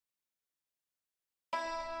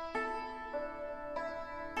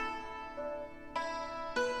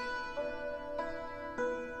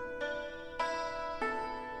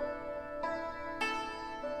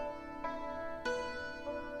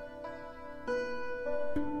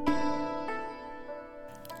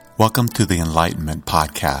Welcome to the Enlightenment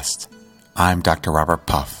Podcast. I'm Dr. Robert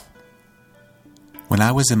Puff. When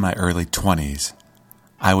I was in my early 20s,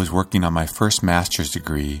 I was working on my first master's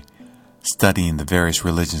degree studying the various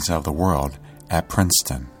religions of the world at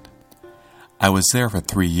Princeton. I was there for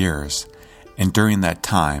 3 years, and during that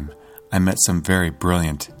time, I met some very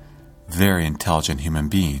brilliant, very intelligent human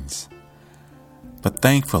beings. But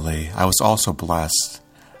thankfully, I was also blessed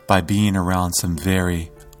by being around some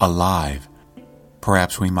very alive,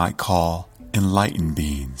 perhaps we might call enlightened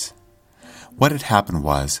beings. What had happened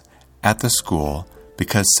was, at the school,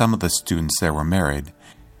 because some of the students there were married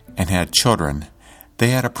and had children,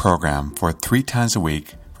 they had a program for 3 times a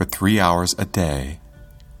week for 3 hours a day.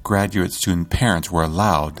 Graduate student parents were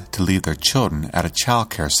allowed to leave their children at a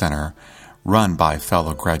child care center run by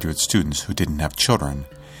fellow graduate students who didn't have children.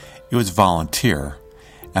 It was volunteer,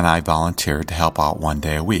 and I volunteered to help out 1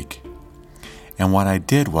 day a week. And what I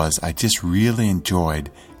did was I just really enjoyed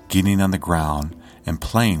getting on the ground and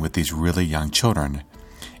playing with these really young children.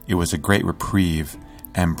 It was a great reprieve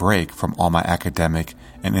and break from all my academic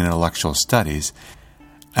and intellectual studies,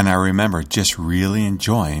 and I remember just really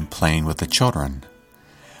enjoying playing with the children.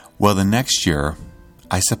 Well, the next year,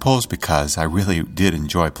 I suppose because I really did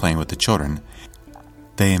enjoy playing with the children,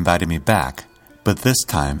 they invited me back, but this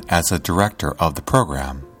time as a director of the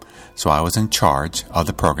program. So I was in charge of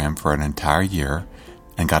the program for an entire year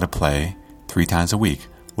and got to play 3 times a week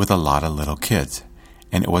with a lot of little kids.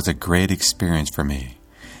 And it was a great experience for me.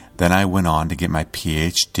 Then I went on to get my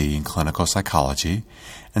PhD in clinical psychology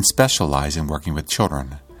and specialize in working with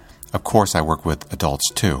children. Of course, I work with adults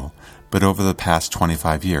too, but over the past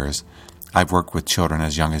 25 years, I've worked with children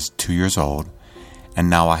as young as 2 years old, and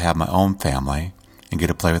now I have my own family and get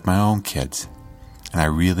to play with my own kids. And I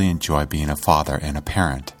really enjoy being a father and a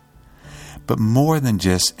parent. But more than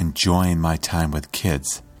just enjoying my time with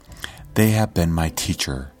kids, they have been my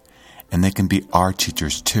teacher, and they can be our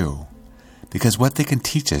teachers too, because what they can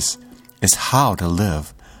teach us is how to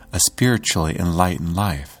live a spiritually enlightened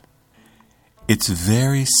life. It's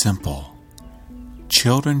very simple.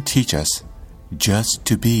 Children teach us just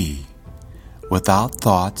to be, without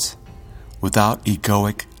thoughts, without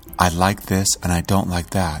egoic, I like this and I don't like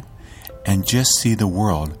that, and just see the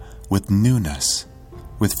world with newness,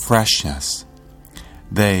 with freshness.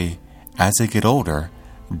 They, as they get older,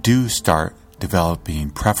 do start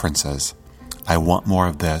developing preferences. I want more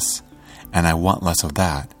of this, and I want less of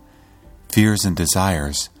that. Fears and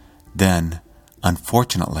desires, then,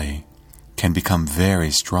 unfortunately, can become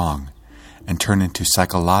very strong and turn into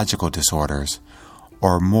psychological disorders,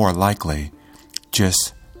 or more likely,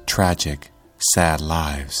 just tragic, sad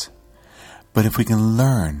lives. But if we can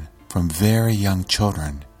learn from very young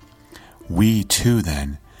children, we too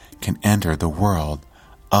then can enter the world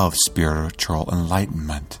of spiritual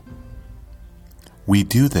enlightenment. We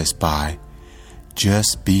do this by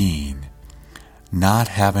just being, not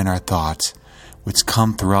having our thoughts, which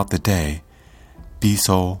come throughout the day, be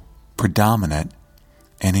so predominant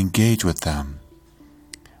and engage with them.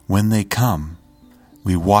 When they come,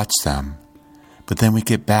 we watch them, but then we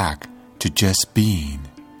get back to just being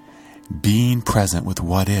present with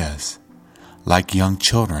what is. Like young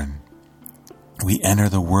children, we enter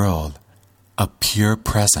the world of pure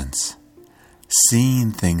presence,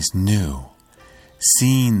 seeing things new,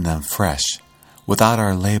 seeing them fresh, without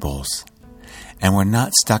our labels. And we're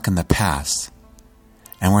not stuck in the past,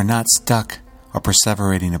 and we're not stuck or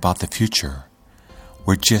perseverating about the future.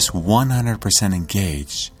 We're just 100%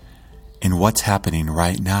 engaged in what's happening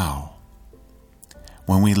right now.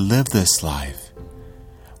 When we live this life,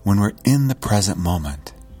 when we're in the present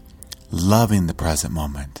moment, loving the present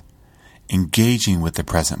moment, engaging with the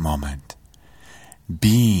present moment,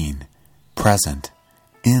 being present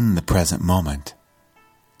in the present moment,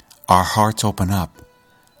 our hearts open up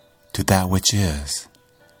to that which is,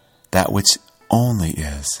 that which only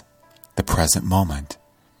is, the present moment.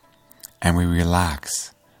 And we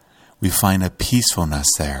relax. We find a peacefulness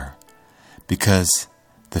there because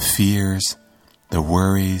the fears, the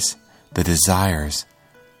worries, the desires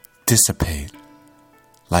dissipate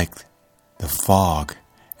like the fog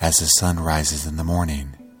as the sun rises in the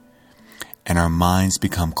morning, and our minds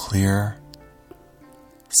become clear,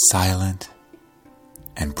 silent,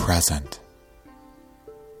 and present.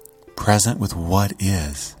 Present with what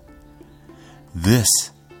is. This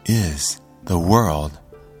is the world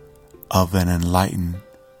of an enlightened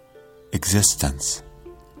existence.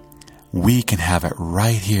 We can have it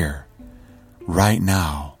right here, right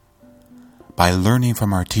now, by learning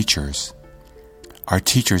from our teachers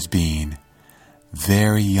being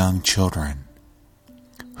very young children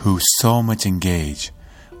who so much engage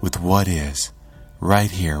with what is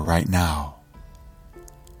right here, right now.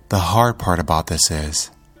 The hard part about this is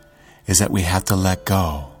that we have to let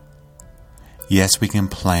go. Yes, we can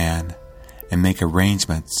plan and make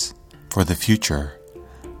arrangements for the future,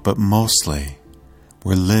 but mostly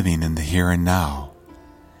we're living in the here and now.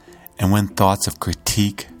 And when thoughts of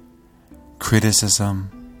critique,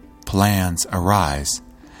 criticism, plans arise,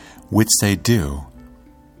 which they do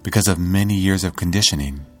because of many years of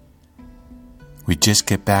conditioning, we just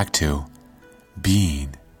get back to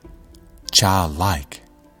being childlike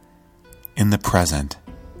in the present,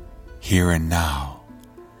 here and now.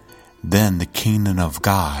 Then the kingdom of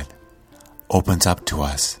God opens up to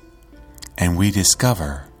us and we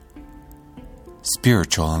discover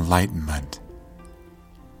spiritual enlightenment.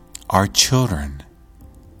 Our children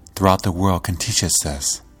throughout the world can teach us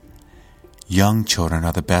this. Young children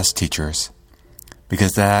are the best teachers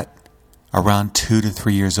because at around 2 to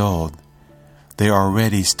 3 years old, they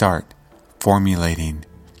already start formulating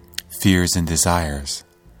fears and desires.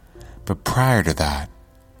 But prior to that,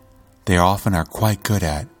 they often are quite good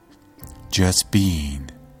at just being.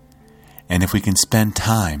 And if we can spend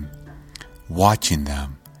time watching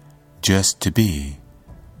them just to be,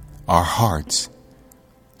 our hearts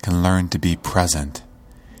can learn to be present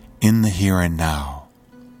in the here and now,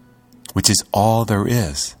 which is all there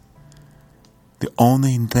is. The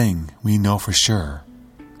only thing we know for sure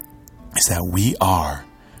is that we are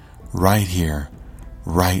right here,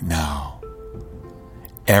 right now.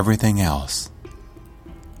 Everything else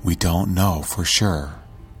we don't know for sure.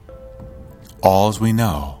 All we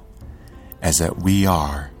know is that we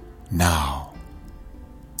are now.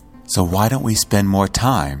 So why don't we spend more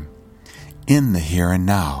time in the here and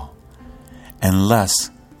now and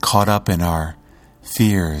less caught up in our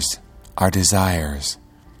fears, our desires,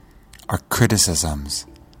 our criticisms,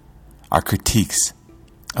 our critiques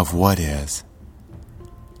of what is,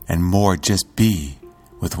 and more just be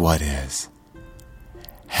with what is,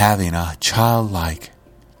 having a childlike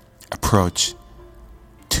approach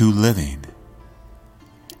to living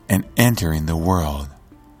and entering the world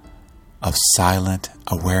of silent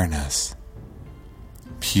awareness,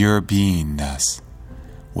 pure beingness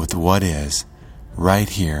with what is right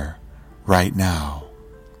here, right now.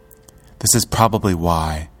 This is probably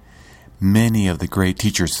why many of the great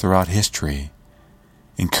teachers throughout history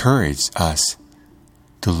encouraged us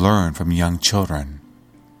to learn from young children.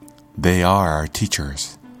 They are our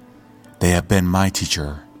teachers. They have been my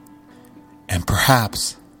teacher. And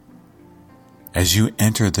perhaps as you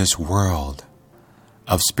enter this world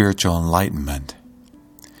of spiritual enlightenment,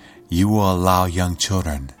 you will allow young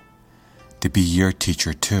children to be your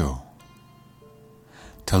teacher too.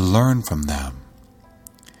 To learn from them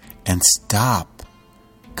and stop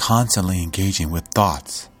constantly engaging with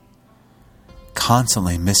thoughts,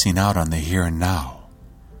 constantly missing out on the here and now.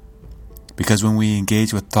 Because when we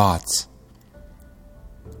engage with thoughts,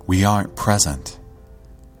 we aren't present.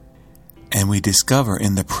 And we discover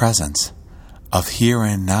in the presence of here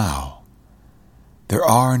and now, there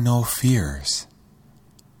are no fears.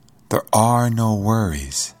 There are no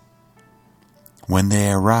worries. When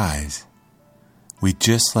they arise, we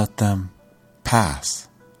just let them pass.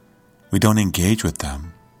 We don't engage with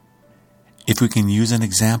them. If we can use an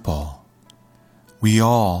example, we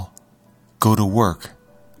all go to work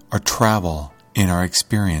or travel in our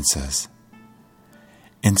experiences.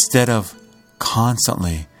 Instead of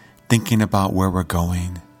constantly thinking about where we're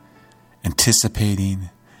going, anticipating,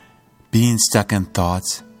 being stuck in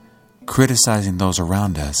thoughts, criticizing those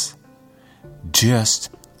around us,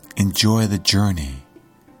 just enjoy the journey.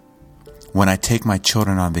 When I take my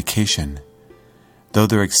children on vacation, though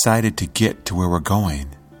they're excited to get to where we're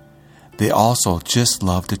going, they also just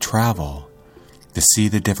love to travel, to see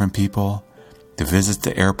the different people, to visit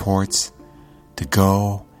the airports, to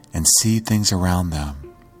go and see things around them.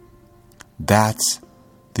 That's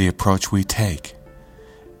the approach we take,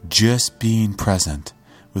 just being present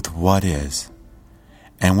with what is.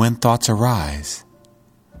 And when thoughts arise,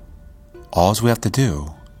 all we have to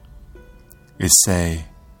do is say,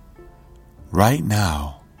 right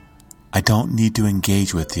now, I don't need to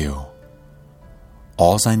engage with you.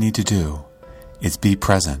 All I need to do is be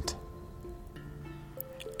present.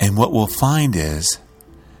 And what we'll find is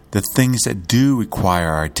the things that do require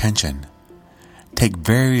our attention take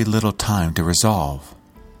very little time to resolve.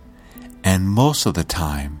 And most of the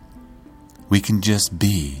time, we can just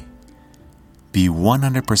be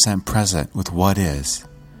 100% present with what is,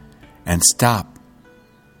 and stop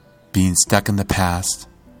being stuck in the past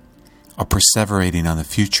or perseverating on the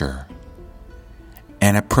future,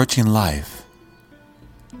 and approaching life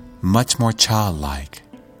much more childlike,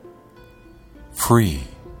 free,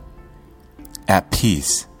 at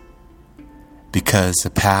peace, because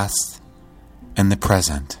the past and the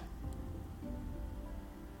present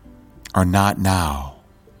are not now,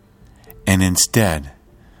 and instead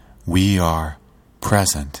we are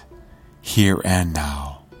present here and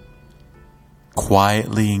now,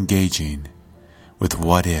 quietly engaging with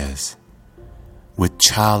what is, with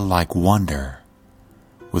childlike wonder,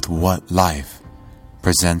 with what life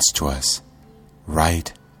presents to us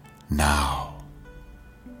right now.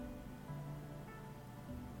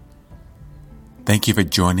 Thank you for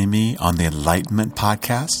joining me on the Enlightenment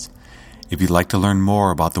Podcast. If you'd like to learn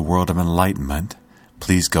more about the world of enlightenment,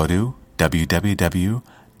 please go to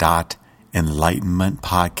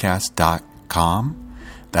www.enlightenmentpodcast.com.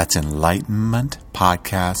 That's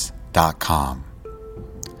enlightenmentpodcast.com.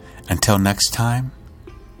 Until next time,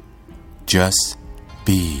 just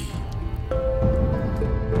be.